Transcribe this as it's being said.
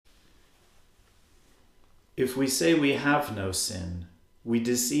If we say we have no sin, we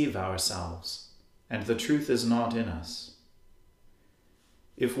deceive ourselves, and the truth is not in us.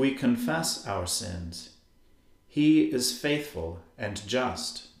 If we confess our sins, he is faithful and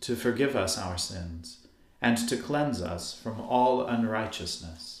just to forgive us our sins and to cleanse us from all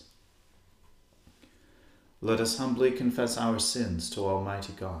unrighteousness. Let us humbly confess our sins to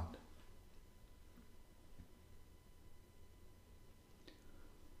Almighty God.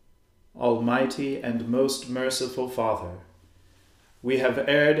 Almighty and most merciful Father, we have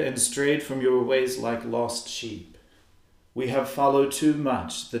erred and strayed from your ways like lost sheep. We have followed too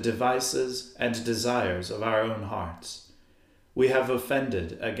much the devices and desires of our own hearts. We have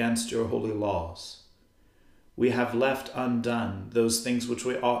offended against your holy laws. We have left undone those things which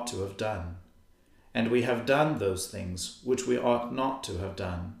we ought to have done, and we have done those things which we ought not to have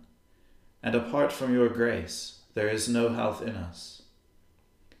done. And apart from your grace, there is no health in us.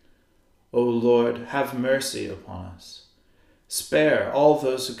 O Lord, have mercy upon us. Spare all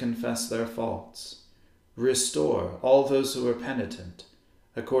those who confess their faults. Restore all those who are penitent,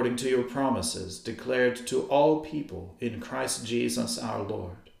 according to your promises declared to all people in Christ Jesus our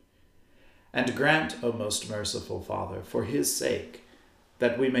Lord. And grant, O most merciful Father, for his sake,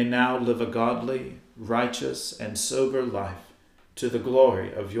 that we may now live a godly, righteous, and sober life to the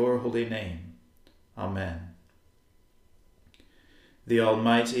glory of your holy name. Amen. The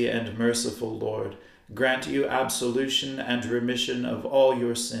Almighty and merciful Lord grant you absolution and remission of all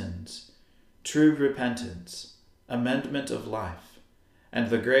your sins, true repentance, amendment of life, and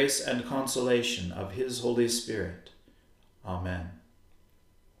the grace and consolation of his Holy Spirit. Amen.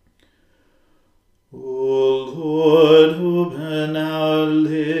 O Lord, open our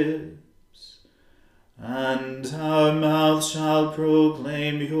lips, and our mouth shall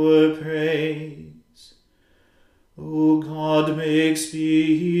proclaim your praise. O God, make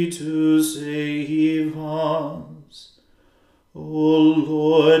speed to save us. O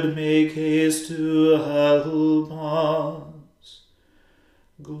Lord, make haste to help us.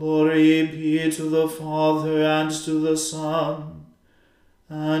 Glory be to the Father, and to the Son,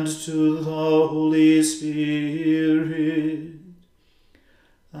 and to the Holy Spirit,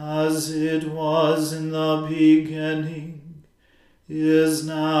 as it was in the beginning, is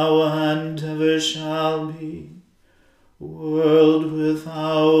now, and ever shall be, world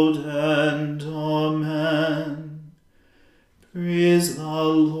without end. Amen. Praise the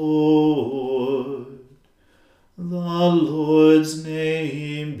Lord. The Lord's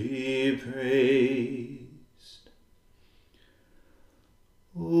name be praised.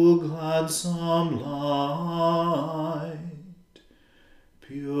 O gladsome light,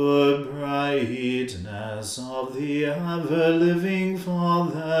 pure brightness of the ever-living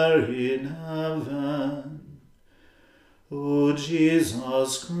Father in heaven, O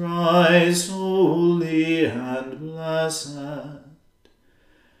Jesus Christ, holy and blessed,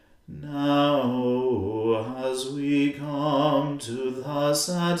 now as we come to the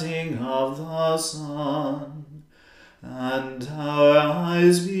setting of the sun, and our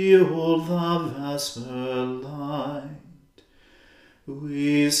eyes behold the vesper light,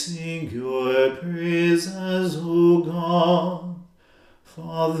 we sing your praises, O God,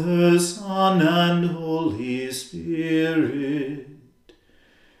 Father, Son, and Holy Spirit.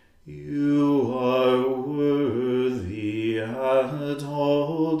 You are worthy at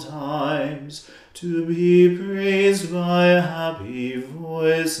all times to be praised by happy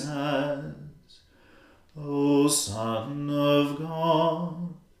voices. O Son of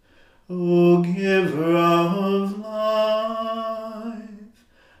God, O Giver of life,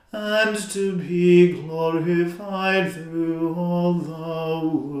 and to be glorified through all the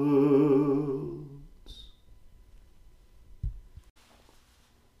worlds.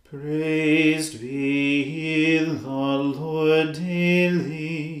 Praised be the Lord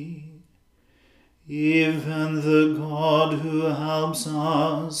daily, even the God who helps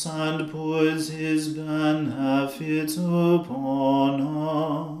us and pours his benefits upon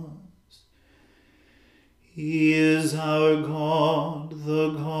us. He is our God, the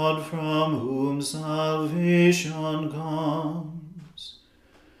God from whom salvation comes.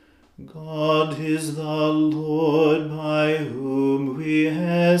 God is the Lord, by whom we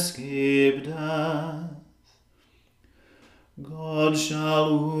escape death. God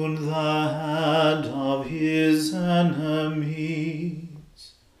shall wound the head of his enemies,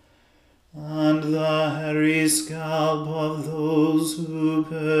 and the hairy scalp of those who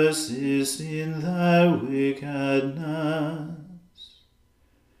persist in their wickedness.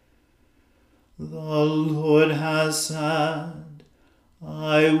 The Lord has said,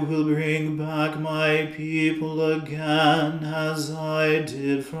 I will bring back my people again as I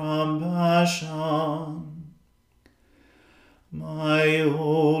did from Bashan. My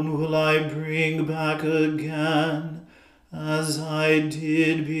own will I bring back again, as I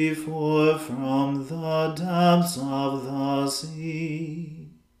did before from the depths of the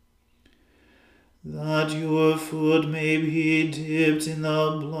sea. That your foot may be dipped in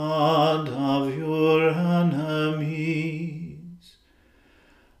the blood of your enemies,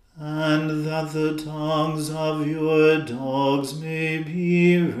 and that the tongues of your dogs may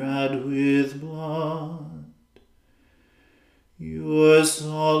be red with blood. Your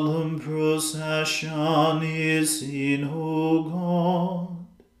solemn procession is seen, O God,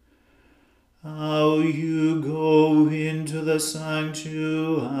 how you go into the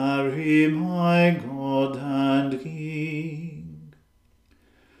sanctuary, my God and King.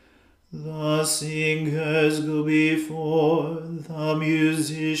 The singers go before, the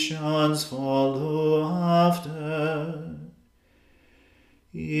musicians follow after.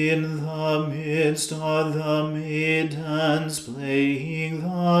 In the midst are the maidens playing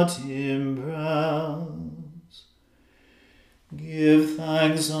the timbrels. Give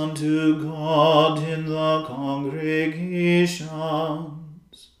thanks unto God in the congregations,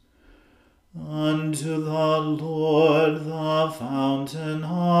 unto the Lord the fountain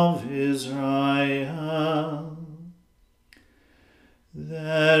of Israel.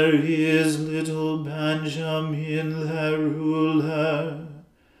 There is little Benjamin their ruler,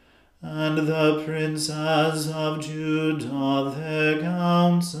 and the princes of Judah their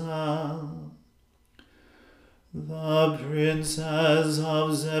council. The princes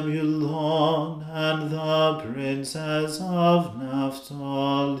of Zebulun and the princes of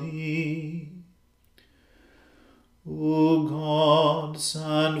Naphtali. O God,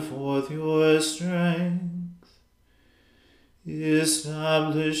 send forth your strength.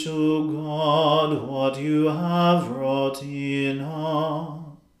 Establish, O God, what you have wrought in us.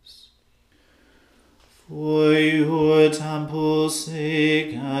 For your temple's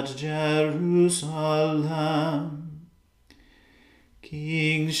sake at Jerusalem,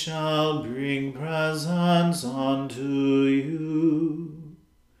 kings shall bring presents unto you.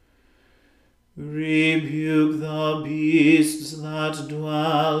 Rebuke the beasts that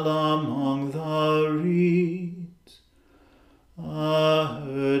dwell among the reeds, a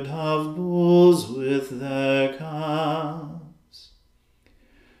herd of bulls with their calves.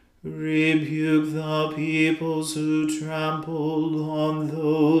 Rebuke the peoples who trample on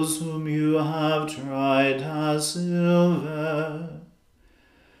those whom you have tried as silver,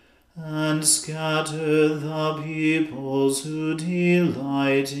 and scatter the peoples who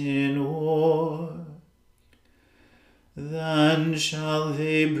delight in war. Then shall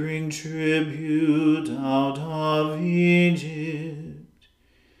they bring tribute out of Egypt.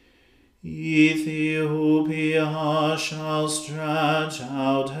 Ethiopia shall stretch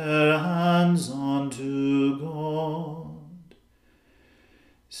out her hands unto God.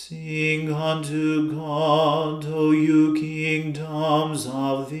 Sing unto God, O you kingdoms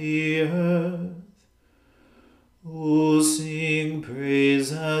of the earth. O sing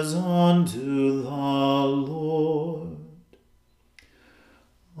praises unto the Lord.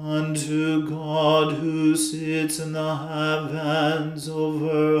 Unto God who sits in the heavens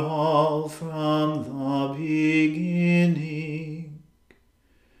over all from the beginning.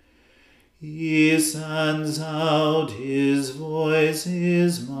 He sends out his voice,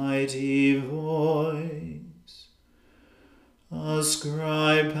 his mighty voice.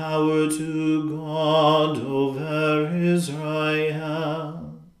 Ascribe power to God over Israel.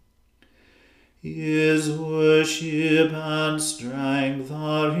 His worship and strength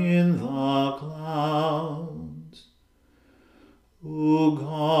are in the clouds. O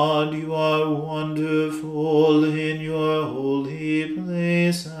God, you are wonderful in your holy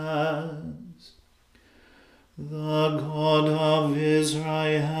places. The God of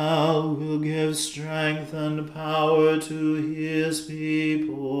Israel will give strength and power to his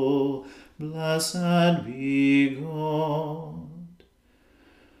people. Blessed be God.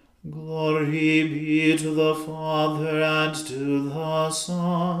 Glory be to the Father and to the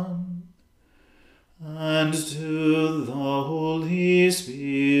Son and to the Holy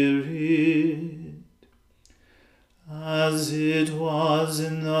Spirit, as it was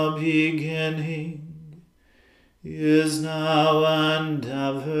in the beginning, is now, and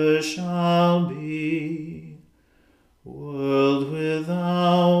ever shall be, world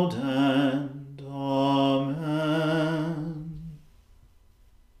without end. Amen.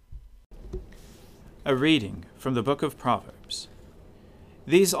 A reading from the book of Proverbs.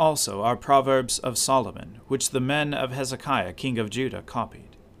 These also are proverbs of Solomon, which the men of Hezekiah king of Judah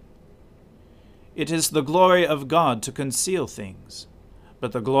copied. It is the glory of God to conceal things,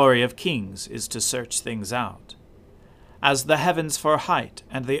 but the glory of kings is to search things out. As the heavens for height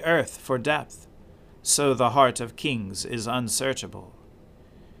and the earth for depth, so the heart of kings is unsearchable.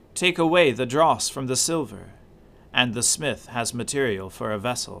 Take away the dross from the silver, and the smith has material for a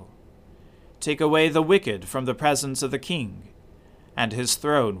vessel. Take away the wicked from the presence of the king, and his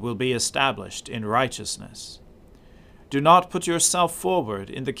throne will be established in righteousness. Do not put yourself forward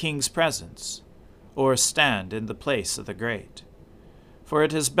in the king's presence, or stand in the place of the great. For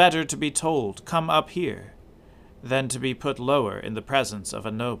it is better to be told, "Come up here," than to be put lower in the presence of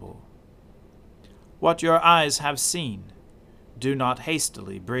a noble. What your eyes have seen, do not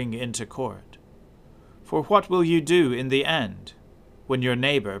hastily bring into court. For what will you do in the end, when your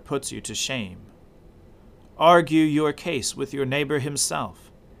neighbor puts you to shame? Argue your case with your neighbor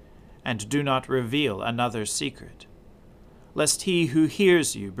himself, and do not reveal another's secret, lest he who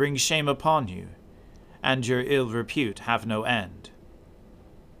hears you bring shame upon you, and your ill repute have no end.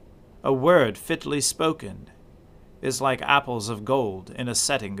 A word fitly spoken is like apples of gold in a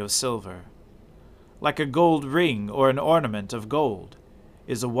setting of silver. Like a gold ring or an ornament of gold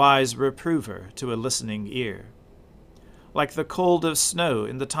is a wise reprover to a listening ear. Like the cold of snow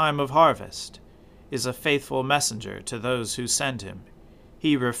in the time of harvest is a faithful messenger to those who send him.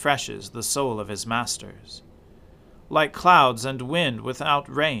 He refreshes the soul of his masters. Like clouds and wind without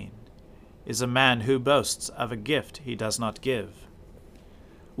rain is a man who boasts of a gift he does not give.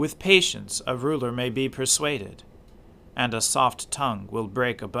 With patience a ruler may be persuaded, and a soft tongue will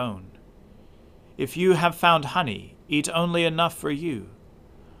break a bone. If you have found honey, eat only enough for you,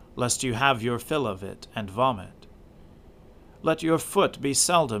 lest you have your fill of it and vomit. Let your foot be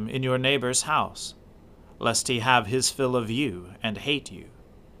seldom in your neighbor's house, lest he have his fill of you and hate you.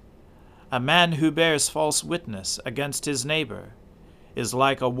 A man who bears false witness against his neighbor is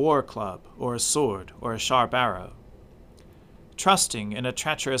like a war club or a sword or a sharp arrow. Trusting in a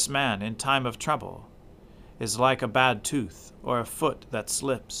treacherous man in time of trouble is like a bad tooth or a foot that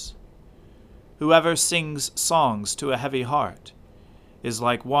slips. Whoever sings songs to a heavy heart is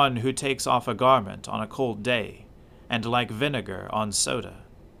like one who takes off a garment on a cold day, and like vinegar on soda.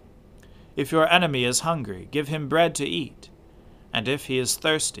 If your enemy is hungry, give him bread to eat, and if he is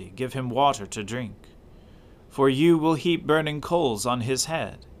thirsty, give him water to drink. For you will heap burning coals on his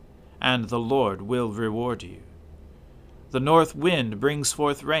head, and the Lord will reward you. The north wind brings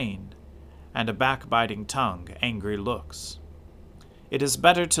forth rain, and a backbiting tongue angry looks. It is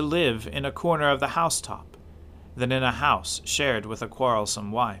better to live in a corner of the housetop than in a house shared with a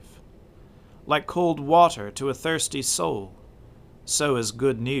quarrelsome wife. Like cold water to a thirsty soul, so is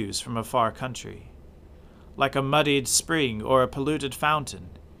good news from a far country. Like a muddied spring or a polluted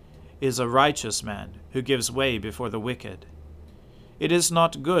fountain is a righteous man who gives way before the wicked. It is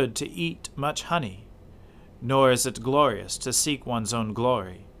not good to eat much honey, nor is it glorious to seek one's own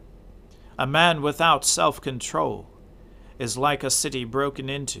glory. A man without self-control is like a city broken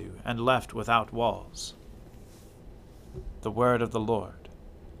into and left without walls. The word of the Lord.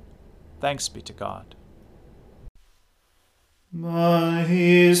 Thanks be to God.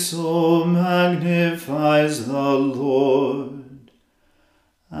 My soul magnifies the Lord,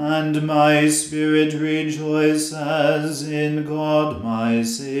 and my spirit rejoices in God my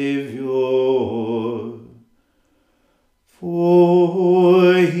Saviour.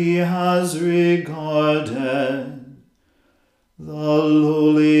 For he has regarded the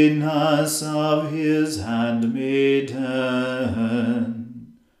lowliness of his handmaiden.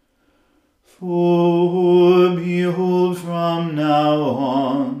 For behold, from now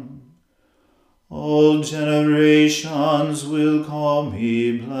on, all generations will call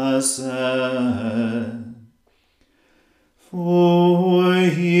me blessed. For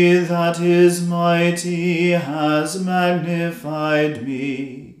he that is mighty has magnified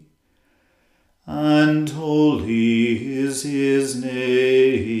me, and holy is his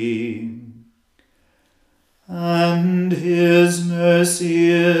name. And his mercy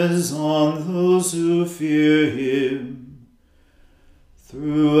is on those who fear him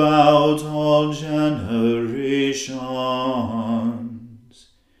throughout all generations.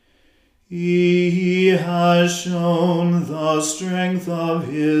 He has shown the strength of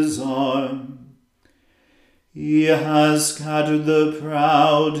his arm. He has scattered the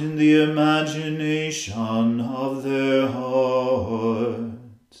proud in the imagination of their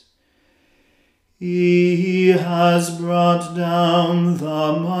hearts. He has brought down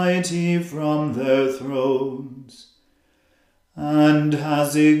the mighty from their thrones, and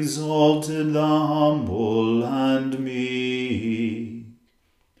has exalted the humble and meek.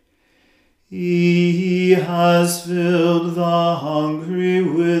 He has filled the hungry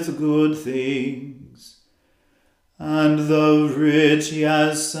with good things, and the rich he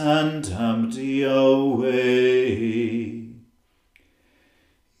has sent empty away.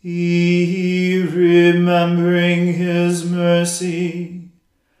 He, remembering his mercy,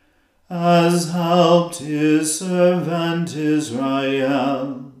 has helped his servant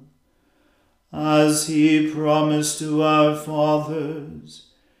Israel, as he promised to our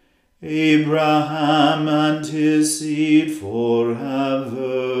fathers, Abraham and his seed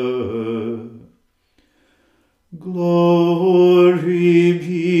forever. Glory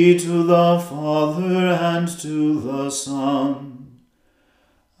be to the Father and to the Son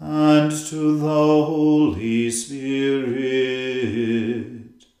and to the Holy Spirit,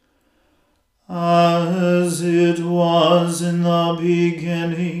 as it was in the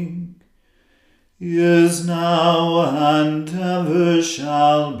beginning, is now, and ever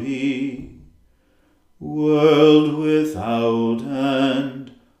shall be, world without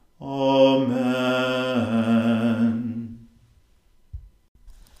end. Amen.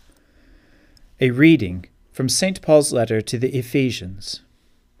 A reading from St. Paul's letter to the Ephesians.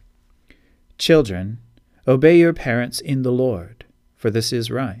 Children, obey your parents in the Lord, for this is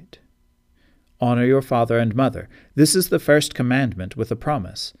right. Honor your father and mother. This is the first commandment with a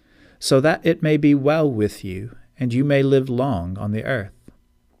promise, so that it may be well with you, and you may live long on the earth.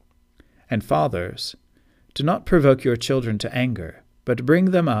 And fathers, do not provoke your children to anger, but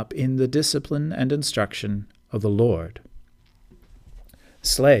bring them up in the discipline and instruction of the Lord.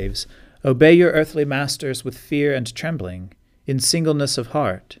 Slaves, obey your earthly masters with fear and trembling, in singleness of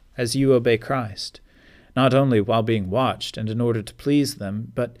heart, as you obey Christ, not only while being watched and in order to please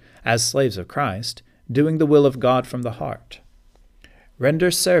them, but as slaves of Christ, doing the will of God from the heart.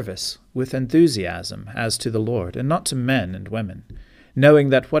 Render service with enthusiasm as to the Lord, and not to men and women, knowing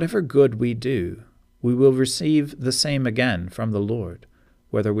that whatever good we do, we will receive the same again from the Lord,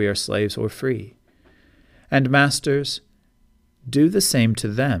 whether we are slaves or free. And masters, do the same to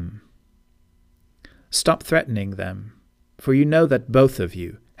them. Stop threatening them, for you know that both of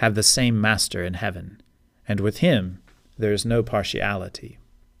you have the same Master in heaven, and with him there is no partiality.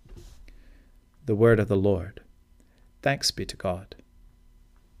 The word of the Lord. Thanks be to God.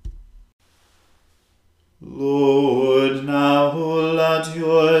 Lord, now let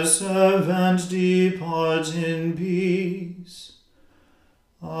your servant depart in peace,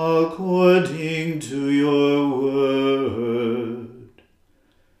 according to your word.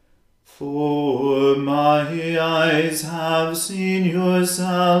 For my eyes have seen your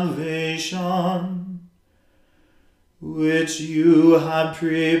salvation, which you have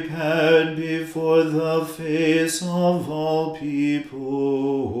prepared before the face of all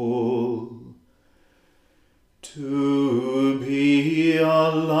people, to be a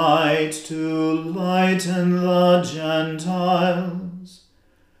light to lighten the Gentiles,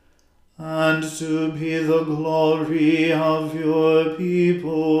 and to be the glory of your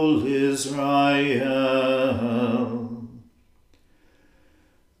people Israel.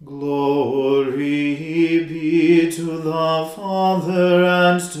 Glory be to the Father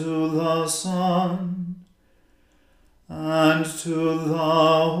and to the Son and to the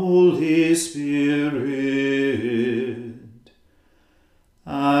Holy Spirit,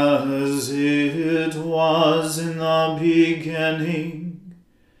 as it was in the beginning,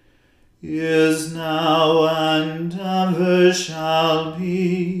 is now, and ever shall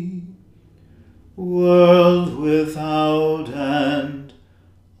be, world without end.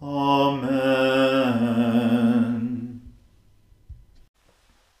 Amen.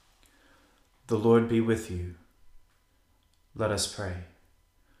 The Lord be with you. Let us pray.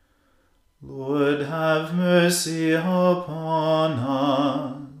 Lord, have mercy upon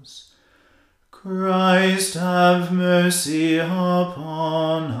us. Christ, have mercy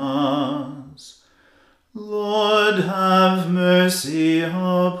upon us. Lord, have mercy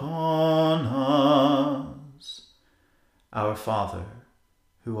upon us. Our Father,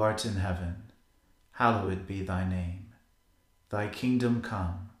 who art in heaven, hallowed be thy name. Thy kingdom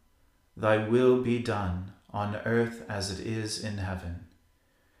come, thy will be done, on earth as it is in heaven.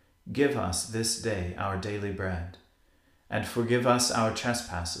 Give us this day our daily bread, and forgive us our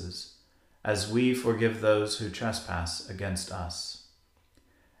trespasses, as we forgive those who trespass against us.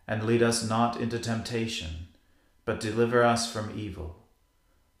 And lead us not into temptation, but deliver us from evil.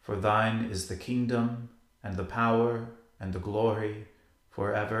 For thine is the kingdom, and the power, and the glory,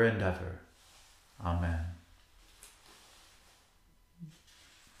 forever and ever. Amen.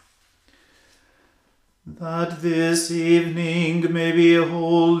 That this evening may be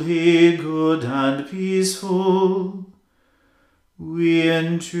wholly good and peaceful, we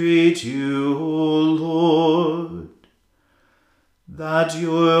entreat you, O Lord. that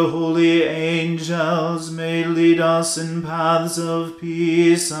your holy angels may lead us in paths of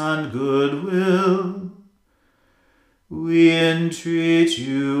peace and goodwill. We entreat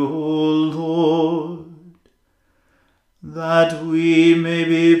you, O Lord, that we may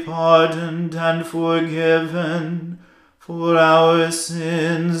be pardoned and forgiven for our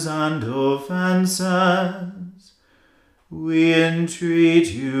sins and offenses. We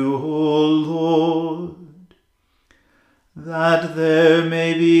entreat you, O Lord, that there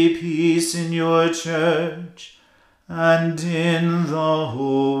may be peace in your church and in the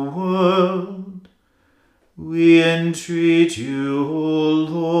whole world. We entreat you, O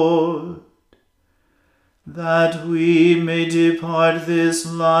Lord, that we may depart this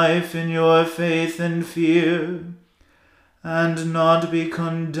life in your faith and fear, and not be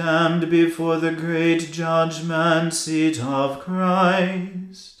condemned before the great judgment seat of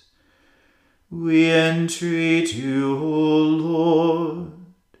Christ. We entreat you, O Lord,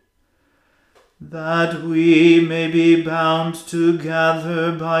 that we may be bound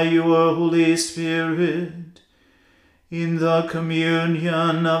together by your Holy Spirit in the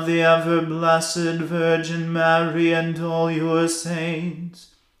communion of the ever-blessed Virgin Mary and all your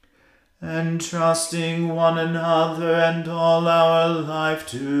saints, entrusting one another and all our life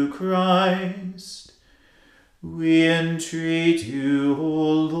to Christ. We entreat you,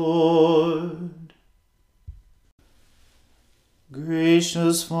 O Lord.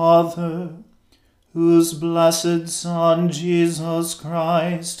 Gracious Father, whose blessed Son, Jesus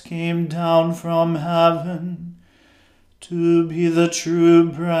Christ, came down from heaven to be the true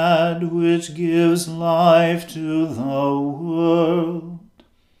bread which gives life to the world,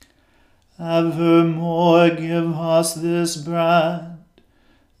 evermore give us this bread,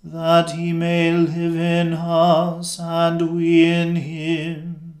 that he may live in us and we in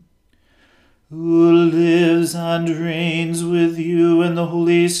him, who lives and reigns with you in the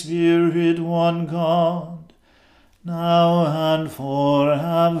Holy Spirit, one God, now and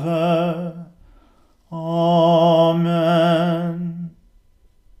forever. Amen.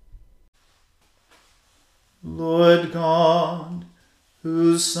 Lord God,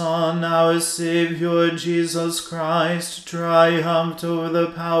 whose Son, our Saviour, Jesus Christ, triumphed over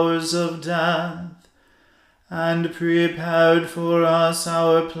the powers of death, and prepared for us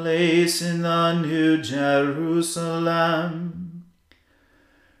our place in the New Jerusalem,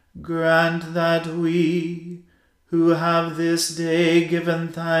 grant that we, who have this day given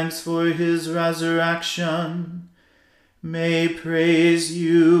thanks for his resurrection, may praise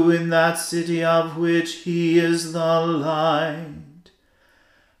you in that city of which he is the light,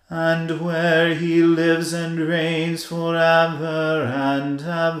 and where he lives and reigns forever and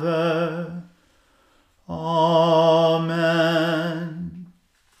ever. Amen.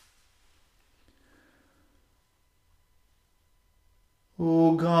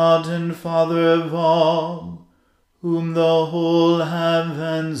 O God and Father of all, whom the whole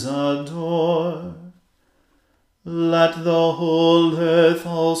heavens adore, let the whole earth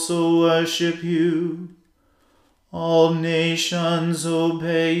also worship you. All nations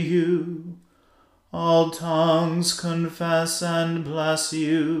obey you. All tongues confess and bless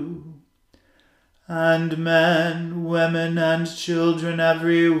you. And men, women, and children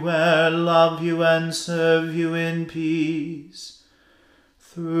everywhere love you and serve you in peace.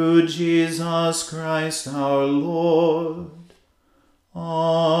 Through Jesus Christ our Lord.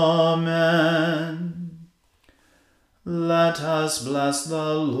 Amen. Let us bless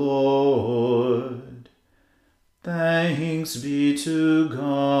the Lord. Thanks be to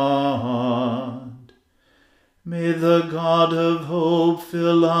God. May the God of hope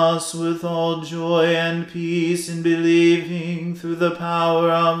fill us with all joy and peace in believing through the power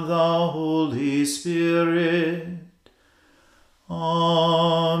of the Holy Spirit.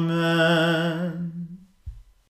 Amen.